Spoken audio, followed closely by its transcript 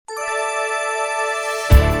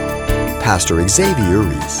Pastor Xavier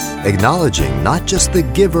Reese, acknowledging not just the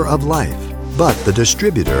giver of life, but the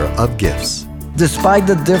distributor of gifts. Despite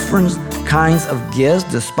the different kinds of gifts,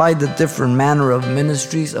 despite the different manner of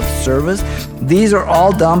ministries of service, these are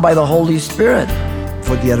all done by the Holy Spirit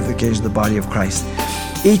for the edification of the body of Christ.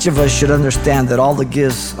 Each of us should understand that all the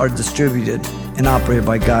gifts are distributed and operated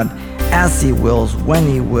by God as He wills, when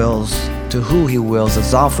He wills, to who He wills,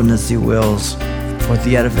 as often as He wills, for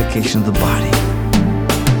the edification of the body.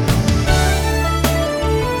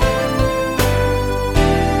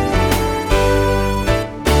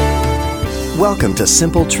 Welcome to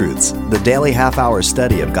Simple Truths, the daily half-hour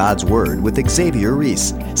study of God's Word with Xavier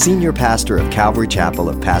Reese, Senior Pastor of Calvary Chapel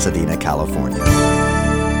of Pasadena, California.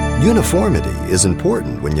 Uniformity is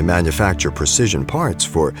important when you manufacture precision parts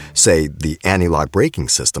for, say, the anti-lock braking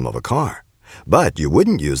system of a car. But you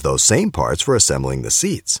wouldn't use those same parts for assembling the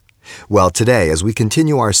seats. Well, today, as we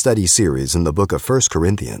continue our study series in the book of 1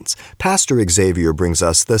 Corinthians, Pastor Xavier brings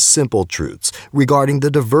us the simple truths regarding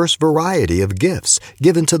the diverse variety of gifts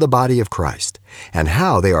given to the body of Christ and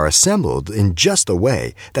how they are assembled in just a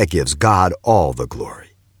way that gives God all the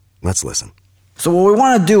glory. Let's listen. So what we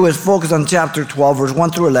want to do is focus on chapter 12, verse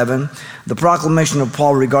 1 through 11, the proclamation of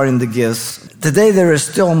Paul regarding the gifts. Today there is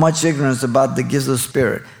still much ignorance about the gifts of the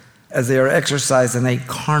Spirit as they are exercised in a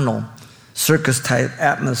carnal, circus-type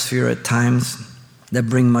atmosphere at times that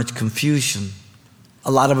bring much confusion. A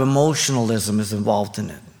lot of emotionalism is involved in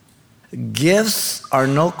it. Gifts are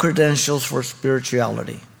no credentials for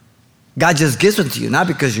spirituality. God just gives them to you, not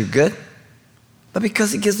because you're good, but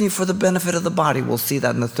because He gives them for the benefit of the body. We'll see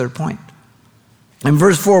that in the third point. In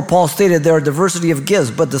verse 4, Paul stated there are diversity of gifts,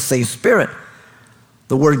 but the same Spirit.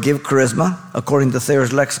 The word give, charisma, according to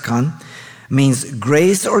Thayer's lexicon, means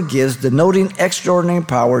grace or gifts denoting extraordinary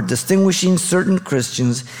power, distinguishing certain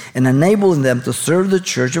Christians and enabling them to serve the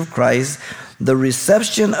church of Christ, the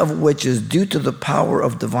reception of which is due to the power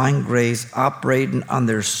of divine grace operating on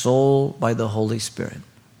their soul by the Holy Spirit.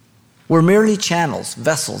 We're merely channels,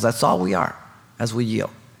 vessels, that's all we are as we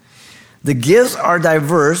yield. The gifts are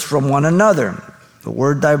diverse from one another. The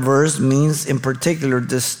word diverse means in particular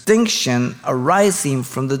distinction arising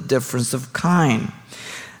from the difference of kind,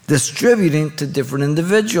 distributing to different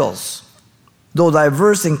individuals. Though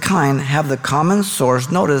diverse in kind, have the common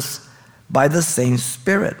source, notice, by the same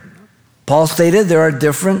Spirit. Paul stated there are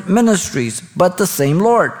different ministries, but the same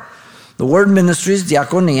Lord. The word ministries,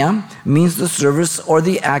 diakonia, means the service or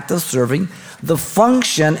the act of serving, the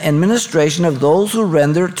function and ministration of those who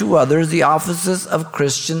render to others the offices of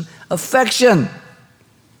Christian affection.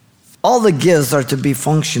 All the gifts are to be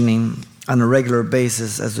functioning on a regular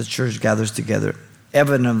basis as the church gathers together,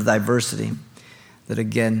 evident of diversity that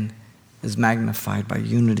again is magnified by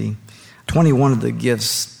unity. 21 of the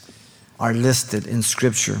gifts are listed in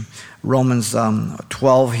Scripture. Romans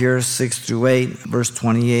 12 here, 6 through 8, verse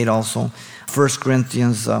 28 also. 1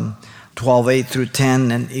 Corinthians 12, 8 through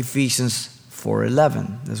 10, and Ephesians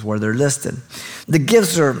 4:11 is where they're listed. The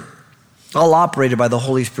gifts are all operated by the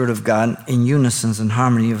Holy Spirit of God in unison and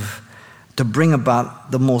harmony to bring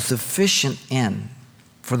about the most efficient end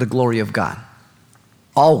for the glory of God.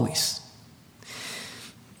 Always.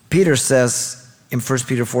 Peter says in 1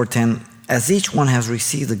 Peter 4:10, as each one has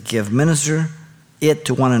received a gift, minister it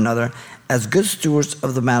to one another as good stewards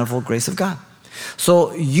of the manifold grace of God.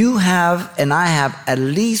 So you have and I have at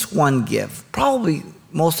least one gift. Probably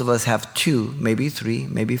most of us have two, maybe three,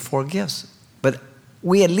 maybe four gifts. But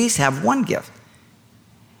we at least have one gift.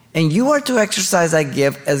 And you are to exercise that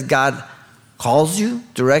gift as God calls you,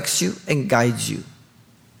 directs you, and guides you.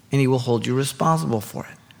 And He will hold you responsible for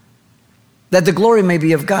it. That the glory may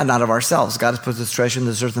be of God, not of ourselves. God has put His treasure in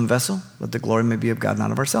this earthen vessel, but the glory may be of God,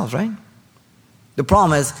 not of ourselves, right? The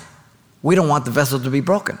problem is, we don't want the vessel to be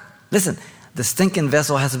broken. Listen, the stinking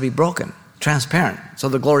vessel has to be broken, transparent, so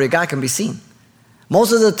the glory of God can be seen.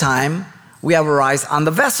 Most of the time, we have our eyes on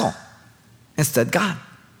the vessel, instead God.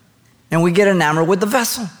 And we get enamored with the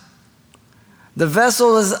vessel. The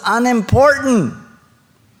vessel is unimportant.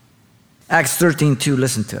 Acts 13:2,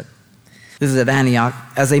 listen to it. This is at Antioch.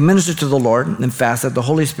 As they ministered to the Lord and fasted, the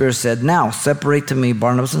Holy Spirit said, now separate to me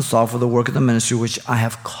Barnabas and Saul for the work of the ministry which I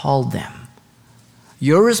have called them.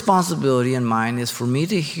 Your responsibility and mine is for me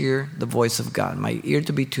to hear the voice of God, my ear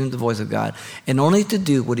to be tuned to the voice of God, and only to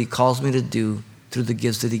do what He calls me to do through the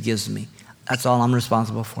gifts that He gives me. That's all I'm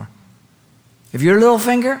responsible for. If you're a little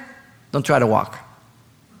finger, don't try to walk.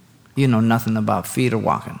 You know nothing about feet or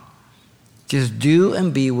walking. Just do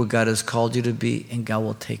and be what God has called you to be, and God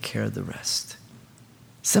will take care of the rest.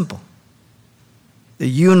 Simple. The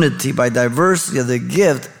unity by diversity of the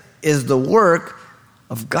gift is the work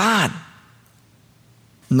of God.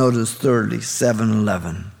 Notice thirdly,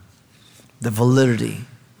 7:11. the validity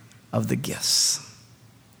of the gifts.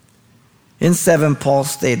 In 7, Paul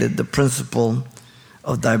stated the principle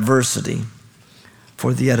of diversity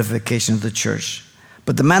for the edification of the church.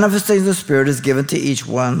 But the manifestation of the Spirit is given to each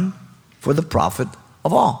one for the profit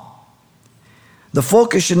of all. The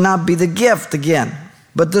focus should not be the gift again,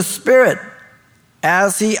 but the Spirit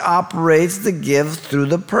as He operates the gift through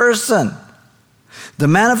the person. The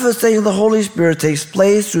manifestation of the Holy Spirit takes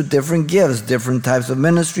place through different gifts, different types of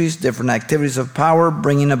ministries, different activities of power,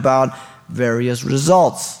 bringing about various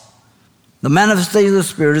results. The manifestation of the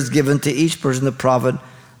Spirit is given to each person to profit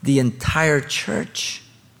the entire church.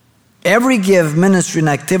 Every gift, ministry, and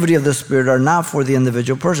activity of the Spirit are not for the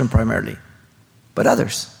individual person primarily, but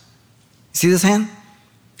others. See this hand?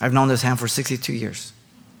 I've known this hand for 62 years.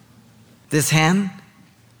 This hand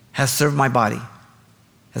has served my body.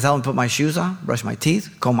 Has helped me put my shoes on, brush my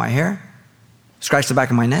teeth, comb my hair, scratch the back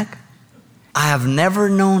of my neck. I have never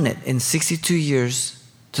known it in 62 years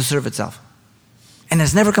to serve itself. And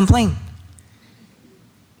it's never complained.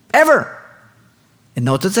 Ever. It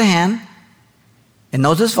knows it's a hand, it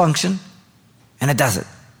knows its function, and it does it.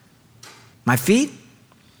 My feet,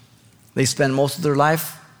 they spend most of their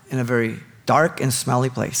life in a very dark and smelly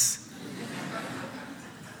place.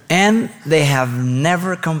 And they have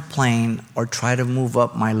never complained or tried to move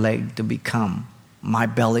up my leg to become my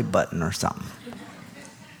belly button or something.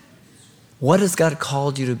 What has God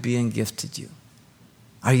called you to be and gifted you?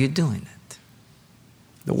 Are you doing it?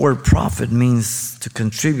 The word profit means to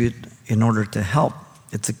contribute in order to help.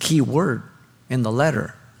 It's a key word in the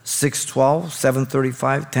letter. 6:12,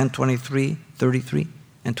 7:35, 10:23, 33,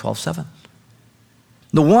 and 12:7.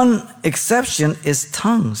 The one exception is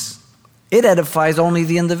tongues. It edifies only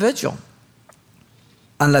the individual.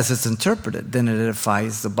 Unless it's interpreted, then it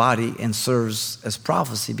edifies the body and serves as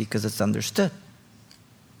prophecy because it's understood.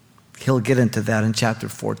 He'll get into that in chapter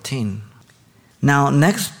 14. Now,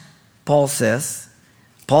 next, Paul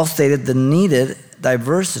stated the needed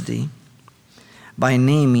diversity by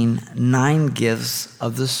naming 9 gifts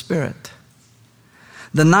of the Spirit.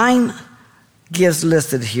 The 9 gifts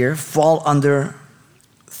listed here fall under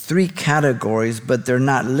 3 categories, but they're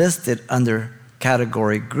not listed under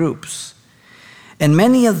category groups. And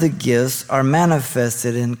many of the gifts are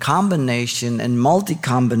manifested in combination and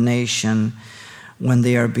multi-combination when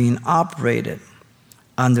they are being operated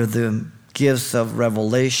under the gifts of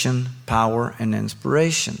revelation, power, and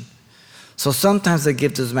inspiration. So sometimes the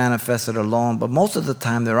gift is manifested alone, but most of the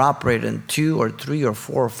time they're operated in 2 or 3 or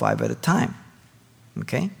 4 or 5 at a time.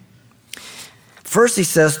 Okay? First, he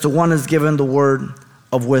says, to one is given the word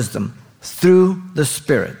of wisdom through the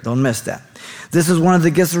Spirit. Don't miss that. This is one of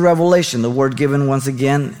the gifts of revelation. The word given, once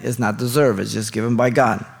again, is not deserved. It's just given by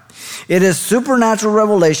God. It is supernatural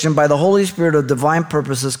revelation by the Holy Spirit of divine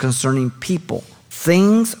purposes concerning people,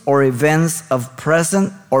 things, or events of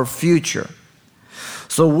present or future.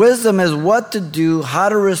 So wisdom is what to do, how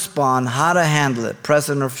to respond, how to handle it,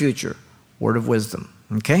 present or future. Word of wisdom.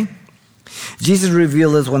 Okay? Jesus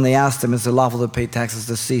revealed this when they asked him, is it lawful to pay taxes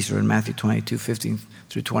to Caesar in Matthew 22:15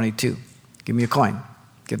 through 22. Give me a coin.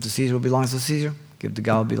 Give to Caesar what belongs to Caesar. Give to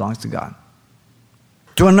God what belongs to God.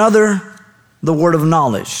 To another, the word of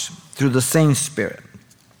knowledge through the same Spirit.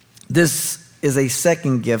 This is a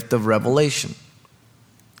second gift of revelation.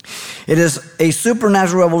 It is a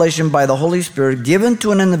supernatural revelation by the Holy Spirit given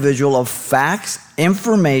to an individual of facts,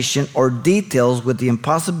 information, or details with the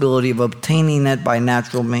impossibility of obtaining it by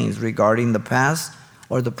natural means regarding the past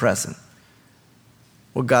or the present.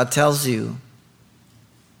 What God tells you,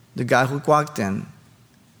 the guy who walked in,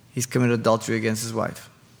 he's committed adultery against his wife.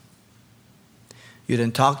 You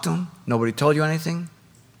didn't talk to him. Nobody told you anything.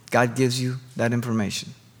 God gives you that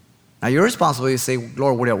information. Now you're responsible. You say,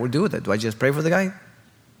 Lord, what do I do with it? Do I just pray for the guy?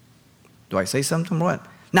 Do I say something or what?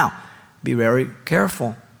 Now, be very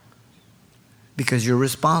careful because you're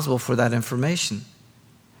responsible for that information.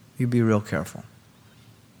 You be real careful.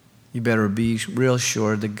 You better be real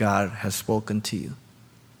sure that God has spoken to you.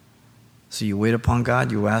 So you wait upon God,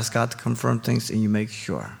 you ask God to confirm things, and you make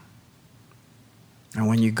sure. And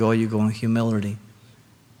when you go in humility,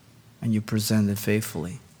 and you present it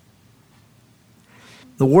faithfully.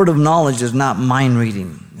 The word of knowledge is not mind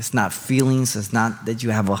reading. It's not feelings. It's not that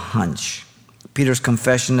you have a hunch. Peter's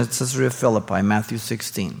confession at Caesarea Philippi, Matthew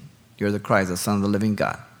 16. You're the Christ, the Son of the living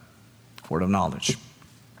God. Word of knowledge.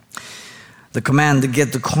 The command to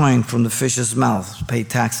get the coin from the fish's mouth, pay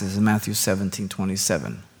taxes in Matthew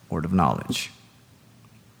 17:27. Word of knowledge.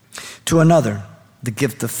 To another, the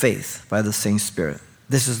gift of faith by the same Spirit.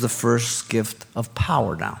 This is the first gift of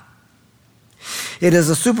power now. It is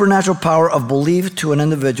a supernatural power of belief to an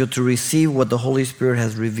individual to receive what the Holy Spirit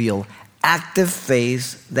has revealed active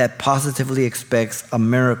faith that positively expects a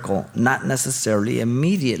miracle, not necessarily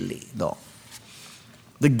immediately, though.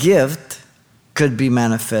 The gift could be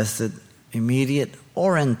manifested immediate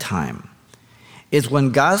or in time. It's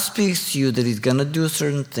when God speaks to you that He's going to do a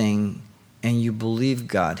certain thing and you believe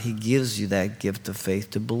God. He gives you that gift of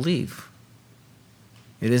faith to believe.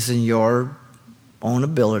 It isn't your own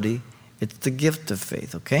ability. It's the gift of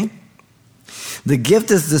faith, okay? The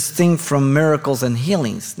gift is distinct from miracles and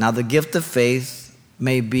healings. Now, the gift of faith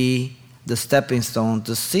may be the stepping stone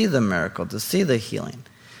to see the miracle, to see the healing,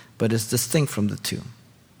 but it's distinct from the two.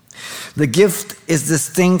 The gift is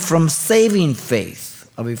distinct from saving faith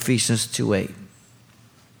of Ephesians 2:8.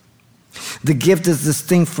 The gift is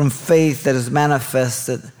distinct from faith that is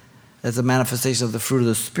manifested as a manifestation of the fruit of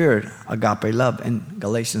the Spirit, agape love, in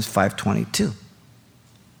Galatians 5:22.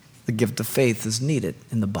 The gift of faith is needed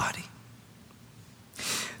in the body.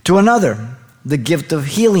 To another, the gift of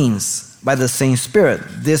healings by the same Spirit.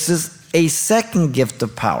 This is a second gift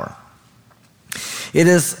of power. It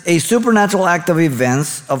is a supernatural act of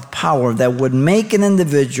events of power that would make an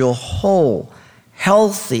individual whole,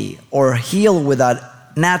 healthy, or heal without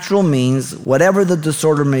natural means, whatever the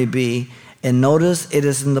disorder may be. And notice it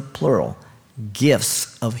is in the plural.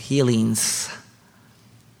 Gifts of healings.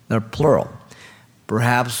 They're plural.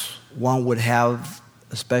 Perhaps one would have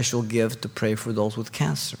a special gift to pray for those with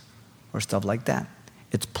cancer or stuff like that.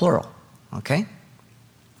 It's plural, okay?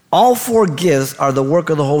 All four gifts are the work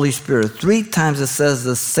of the Holy Spirit. 3 times it says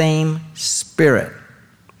the same Spirit.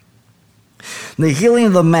 The healing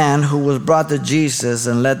of the man who was brought to Jesus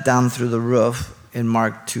and let down through the roof in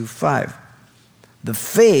Mark 2:5. The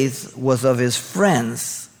faith was of his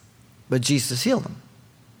friends, but Jesus healed him.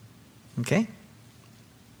 Okay?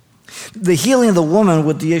 The healing of the woman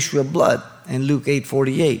with the issue of blood in Luke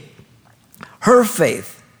 8:48. Her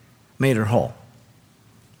faith made her whole.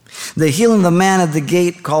 The healing of the man at the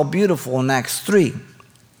gate called Beautiful in Acts 3.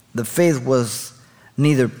 The faith was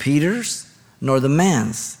neither Peter's nor the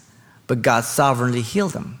man's, but God sovereignly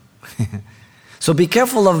healed him. So be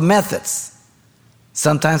careful of methods.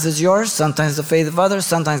 Sometimes it's yours, sometimes the faith of others,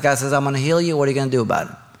 sometimes God says, I'm going to heal you. What are you going to do about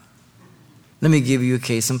it? Let me give you a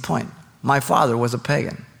case in point. My father was a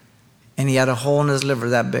pagan, and he had a hole in his liver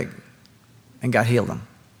that big, and God healed him.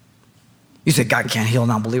 You say, God can't heal a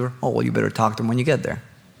non-believer? Oh, well, you better talk to him when you get there.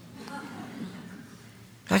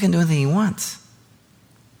 God can do anything He wants.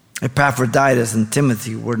 Epaphroditus and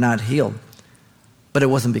Timothy were not healed, but it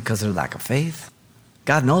wasn't because of their lack of faith.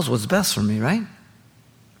 God knows what's best for me, right?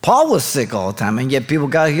 Paul was sick all the time, and yet people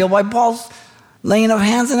got healed by Paul's laying of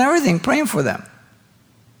hands and everything, praying for them.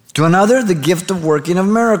 To another, the gift of working of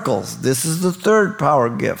miracles. This is the third power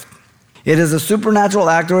gift. It is a supernatural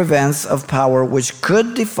act or events of power which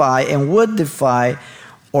could defy and would defy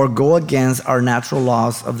or go against our natural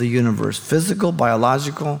laws of the universe, physical,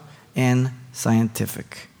 biological, and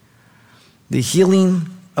scientific. The healing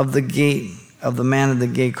of the gate, of the man at the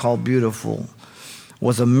gate called Beautiful,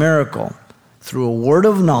 was a miracle through a word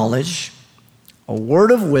of knowledge, a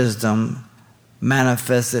word of wisdom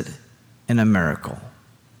manifested in a miracle.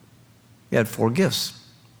 He had 4 gifts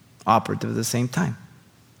operative at the same time.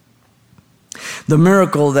 The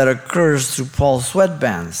miracle that occurs through Paul's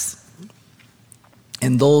sweatbands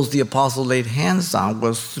and those the apostle laid hands on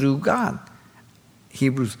was through God.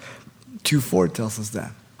 Hebrews 2:4 tells us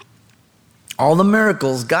that. All the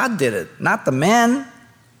miracles, God did it, not the men.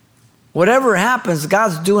 Whatever happens,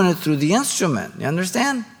 God's doing it through the instrument. You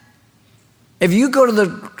understand? If you go to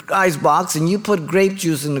the ice box and you put grape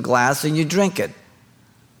juice in the glass and you drink it,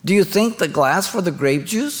 do you think the glass for the grape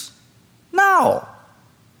juice? No.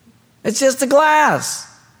 It's just a glass.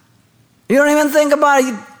 You don't even think about it.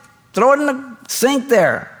 You throw it in the sink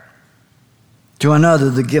there. To another,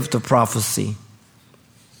 the gift of prophecy.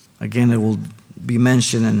 Again, it will be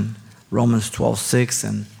mentioned in Romans 12:6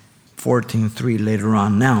 and 14:3 later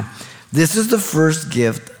on. Now, this is the first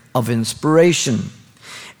gift of inspiration.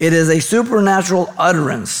 It is a supernatural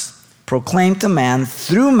utterance proclaimed to man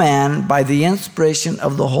through man by the inspiration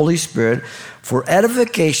of the Holy Spirit for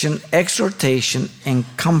edification, exhortation, and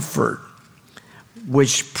comfort,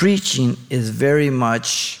 which preaching is very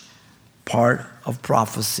much part of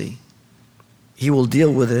prophecy. He will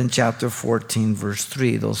deal with it in chapter 14, verse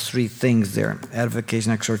 3, those 3 things there,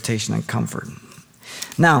 edification, exhortation, and comfort.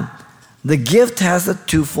 Now, the gift has a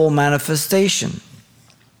twofold manifestation.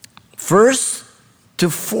 First, to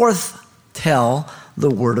foretell the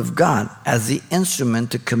Word of God as the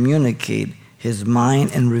instrument to communicate His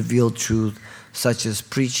mind and reveal truth, such as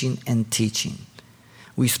preaching and teaching.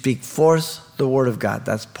 We speak forth the Word of God.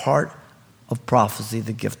 That's part of prophecy,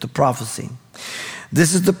 the gift of prophecy.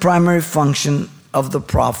 This is the primary function of the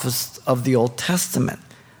prophets of the Old Testament.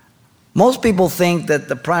 Most people think that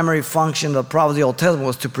the primary function of the prophets of the Old Testament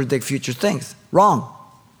was to predict future things. Wrong.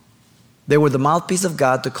 They were the mouthpiece of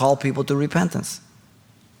God to call people to repentance.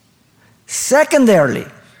 Secondarily,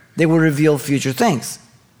 they would reveal future things.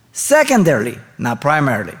 Secondarily, not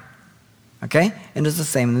primarily. Okay? And it's the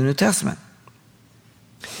same in the New Testament.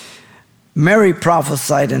 Mary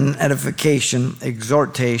prophesied in edification,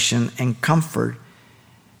 exhortation, and comfort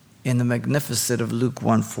in the Magnificat of Luke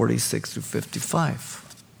 1:46-55.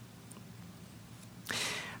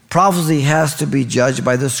 Prophecy has to be judged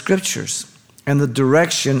by the Scriptures and the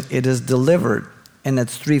direction it is delivered in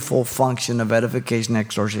its threefold function of edification,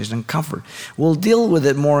 exhortation, and comfort. We'll deal with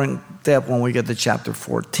it more in depth when we get to chapter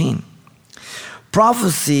 14.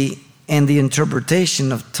 Prophecy and the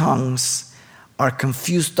interpretation of tongues are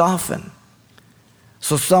confused often.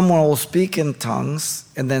 So someone will speak in tongues,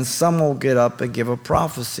 and then someone will get up and give a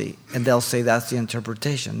prophecy, and they'll say that's the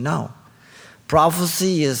interpretation. No.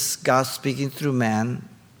 Prophecy is God speaking through man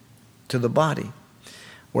to the body,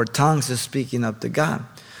 where tongues is speaking up to God.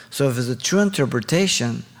 So if it's a true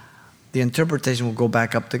interpretation, the interpretation will go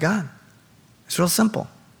back up to God. It's real simple,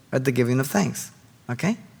 at the giving of thanks.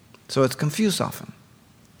 Okay? So it's confused often.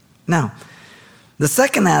 Now, the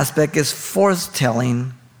second aspect is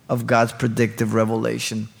foretelling of God's predictive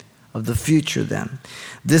revelation of the future then.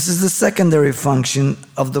 This is the secondary function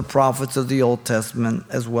of the prophets of the Old Testament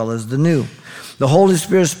as well as the New. The Holy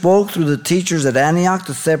Spirit spoke through the teachers at Antioch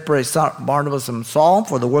to separate Barnabas and Saul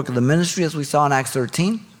for the work of the ministry, as we saw in Acts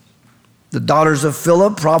 13. The daughters of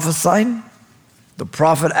Philip prophesied. The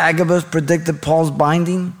prophet Agabus predicted Paul's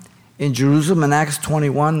binding in Jerusalem in Acts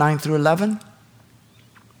 21, 9-11.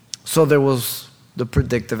 So there was the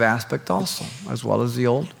predictive aspect also, as well as the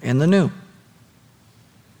Old and the New.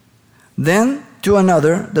 Then, to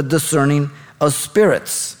another, the discerning of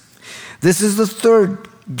spirits. This is the third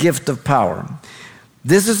gift of power.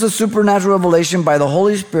 This is the supernatural revelation by the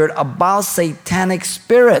Holy Spirit about satanic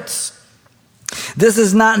spirits. This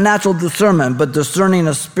is not natural discernment, but discerning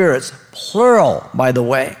of spirits, plural, by the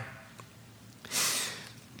way.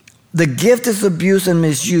 The gift is abused and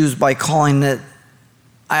misused by calling it,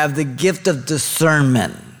 I have the gift of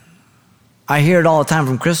discernment. I hear it all the time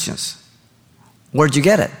from Christians. Where'd you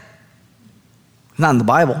get it? Not in the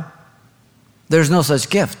Bible. There's no such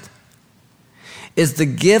gift. It's the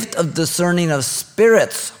gift of discerning of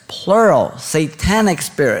spirits, plural, satanic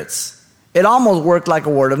spirits. It almost worked like a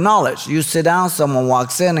word of knowledge. You sit down, someone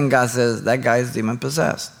walks in, and God says, that guy is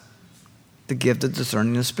demon-possessed. The gift of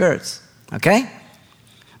discerning of spirits. Okay?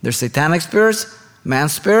 There's satanic spirits,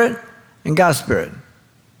 man's spirit, and God's spirit.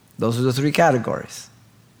 Those are the three categories.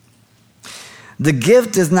 The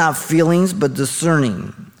gift is not feelings, but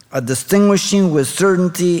discerning, a distinguishing with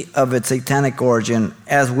certainty of its satanic origin,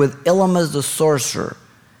 as with Elymas the sorcerer,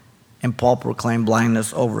 and Paul proclaimed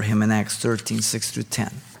blindness over him in Acts 13,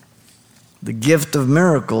 6-10. The gift of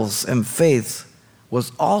miracles and faith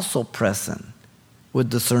was also present with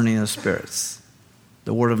discerning of spirits.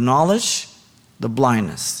 The word of knowledge, the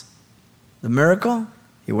blindness. The miracle,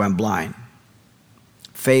 he went blind.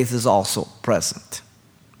 Faith is also present.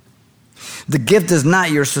 The gift is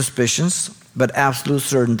not your suspicions, but absolute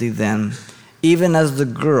certainty then, even as the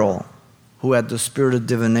girl who had the spirit of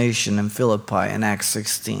divination in Philippi in Acts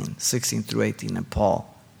 16-18, and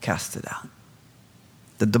Paul cast it out.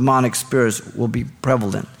 The demonic spirits will be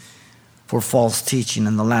prevalent for false teaching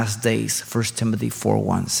in the last days, 1 Timothy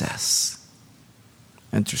 4:1 says.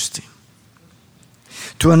 Interesting.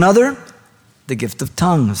 To another, the gift of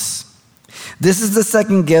tongues. This is the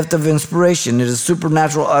second gift of inspiration. It is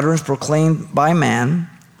supernatural utterance proclaimed by man,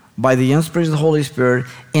 by the inspiration of the Holy Spirit,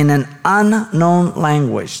 in an unknown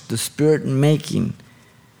language, the Spirit making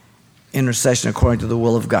intercession according to the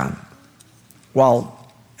will of God. While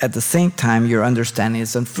at the same time, your understanding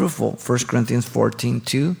is unfruitful. 1 Corinthians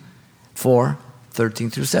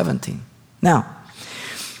 13-17. Now,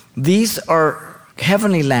 these are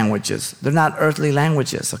heavenly languages. They're not earthly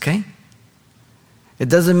languages, okay? It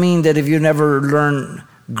doesn't mean that if you never learn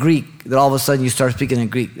Greek, that all of a sudden you start speaking in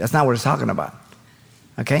Greek. That's not what it's talking about,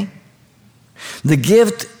 okay? The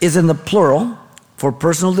gift is in the plural for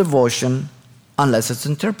personal devotion unless it's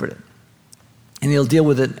interpreted. And he'll deal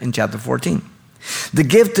with it in chapter 14. The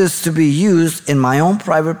gift is to be used in my own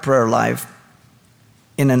private prayer life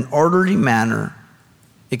in an orderly manner.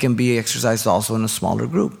 It can be exercised also in a smaller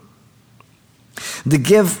group. The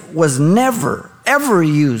gift was never, ever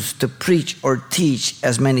used to preach or teach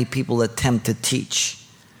as many people attempt to teach.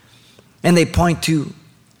 And they point to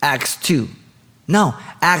Acts 2. No,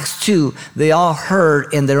 Acts 2, they all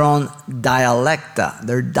heard in their own dialecta,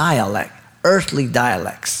 their dialect, earthly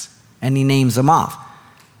dialects. And he names them off.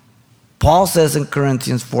 Paul says in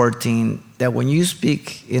Corinthians 14 that when you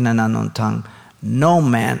speak in an unknown tongue, no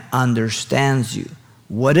man understands you.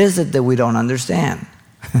 What is it that we don't understand?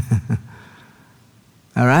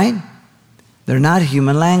 All right? They're not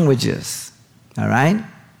human languages. All right?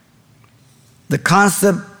 The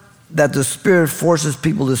concept that the Spirit forces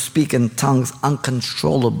people to speak in tongues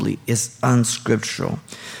uncontrollably is unscriptural.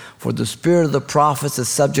 For the spirit of the prophets is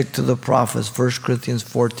subject to the prophets, 1 Corinthians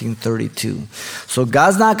 14:32. So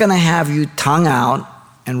God's not going to have you tongue out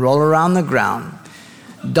and roll around the ground.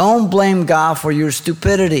 Don't blame God for your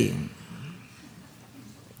stupidity.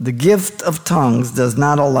 The gift of tongues does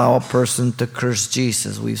not allow a person to curse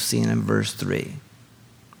Jesus, we've seen in verse 3.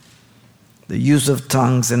 The use of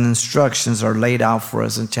tongues and instructions are laid out for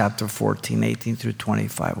us in chapter 14, 18 through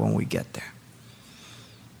 25 when we get there.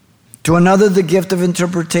 To another, the gift of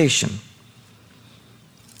interpretation.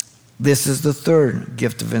 This is the third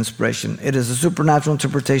gift of inspiration. It is a supernatural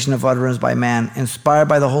interpretation of utterance by man, inspired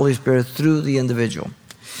by the Holy Spirit through the individual.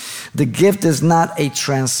 The gift is not a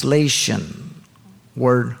translation,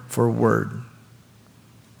 word for word.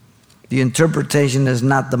 The interpretation is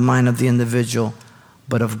not the mind of the individual,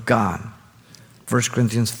 but of God. 1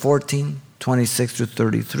 Corinthians 14, 26 through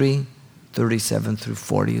 33, 37 through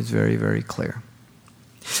 40 is very, very clear.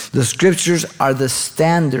 The scriptures are the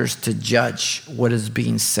standards to judge what is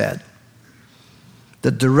being said.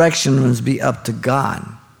 The direction must be up to God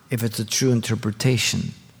if it's a true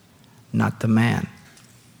interpretation, not the man.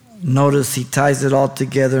 Notice he ties it all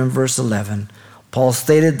together in verse 11. Paul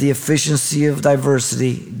stated the efficiency of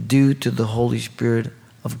diversity due to the Holy Spirit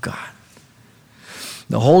of God.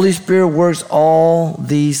 The Holy Spirit works all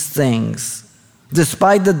these things.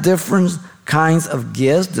 Despite the different kinds of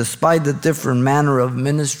gifts, despite the different manner of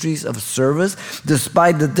ministries of service,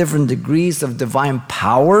 despite the different degrees of divine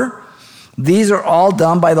power, these are all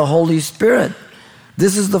done by the Holy Spirit.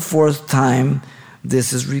 This is the fourth time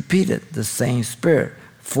this is repeated, the same Spirit.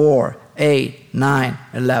 4, 8, 9,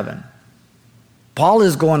 11. Paul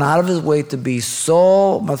is going out of his way to be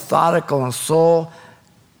so methodical and so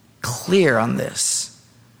clear on this.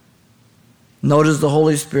 Notice the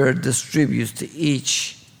Holy Spirit distributes to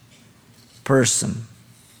each person,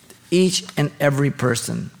 each and every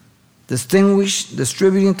person,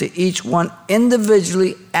 distributing to each one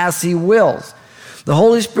individually as he wills. The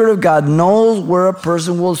Holy Spirit of God knows where a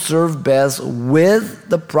person will serve best with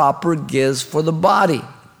the proper gifts for the body.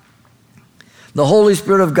 The Holy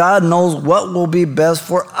Spirit of God knows what will be best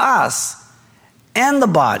for us and the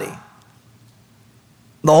body.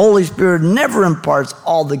 The Holy Spirit never imparts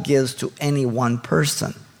all the gifts to any one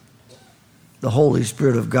person. The Holy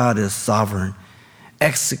Spirit of God is sovereign,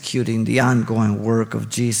 executing the ongoing work of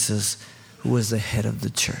Jesus, who is the head of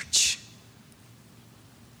the church.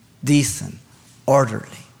 Decent,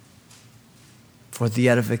 orderly, for the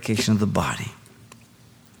edification of the body.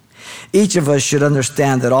 Each of us should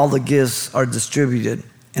understand that all the gifts are distributed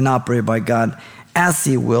and operated by God as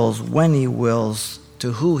He wills, when He wills,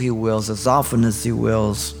 to who He wills, as often as He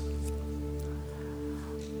wills.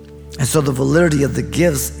 And so the validity of the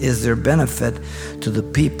gifts is their benefit to the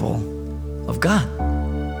people of God.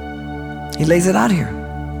 He lays it out here.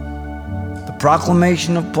 The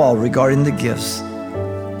proclamation of Paul regarding the gifts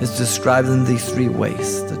is described in these three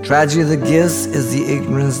ways. The tragedy of the gifts is the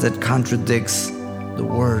ignorance that contradicts the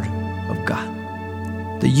Word of God.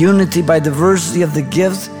 The unity by diversity of the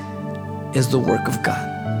gifts is the work of God.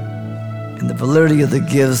 And the validity of the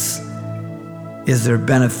gifts is their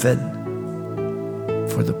benefit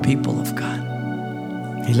for the people of God.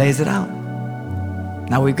 He lays it out.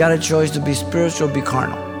 Now we've got a choice to be spiritual or be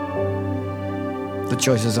carnal. The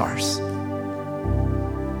choice is ours.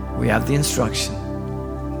 We have the instruction.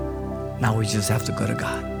 Now we just have to go to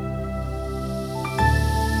God.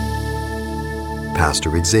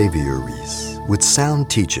 Pastor Xavier Reese with sound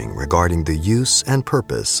teaching regarding the use and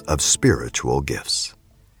purpose of spiritual gifts.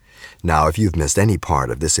 Now, if you've missed any part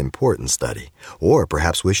of this important study, or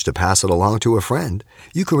perhaps wish to pass it along to a friend,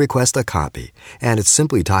 you can request a copy, and it's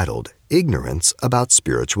simply titled Ignorance About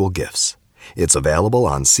Spiritual Gifts. It's available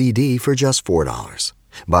on CD for just $4.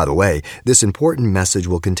 By the way, this important message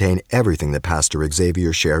will contain everything that Pastor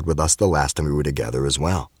Xavier shared with us the last time we were together as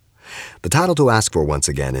well. The title to ask for once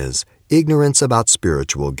again is Ignorance About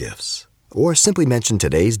Spiritual Gifts, or simply mention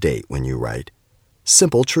today's date when you write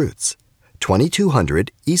Simple Truths,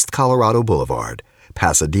 2200 East Colorado Boulevard,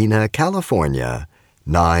 Pasadena, California,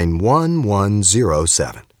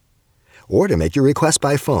 91107. Or to make your request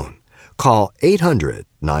by phone, call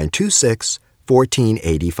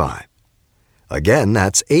 800-926-1485. Again,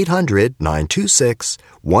 that's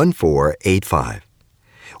 800-926-1485.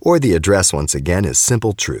 Or the address once again is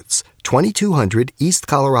Simple Truths, 2200 East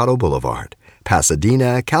Colorado Boulevard,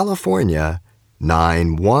 Pasadena, California,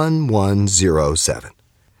 91107.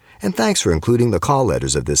 And thanks for including the call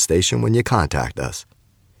letters of this station when you contact us.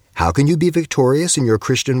 How can you be victorious in your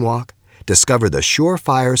Christian walk? Discover the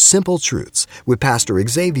surefire, simple truths with Pastor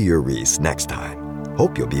Xavier Reese next time.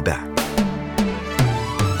 Hope you'll be back.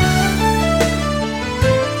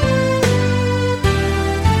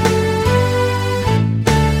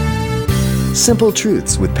 Simple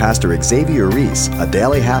Truths with Pastor Xavier Reese, a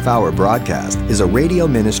daily half-hour broadcast, is a radio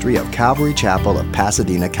ministry of Calvary Chapel of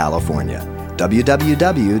Pasadena, California.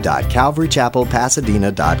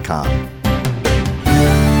 www.calvarychapelpasadena.com.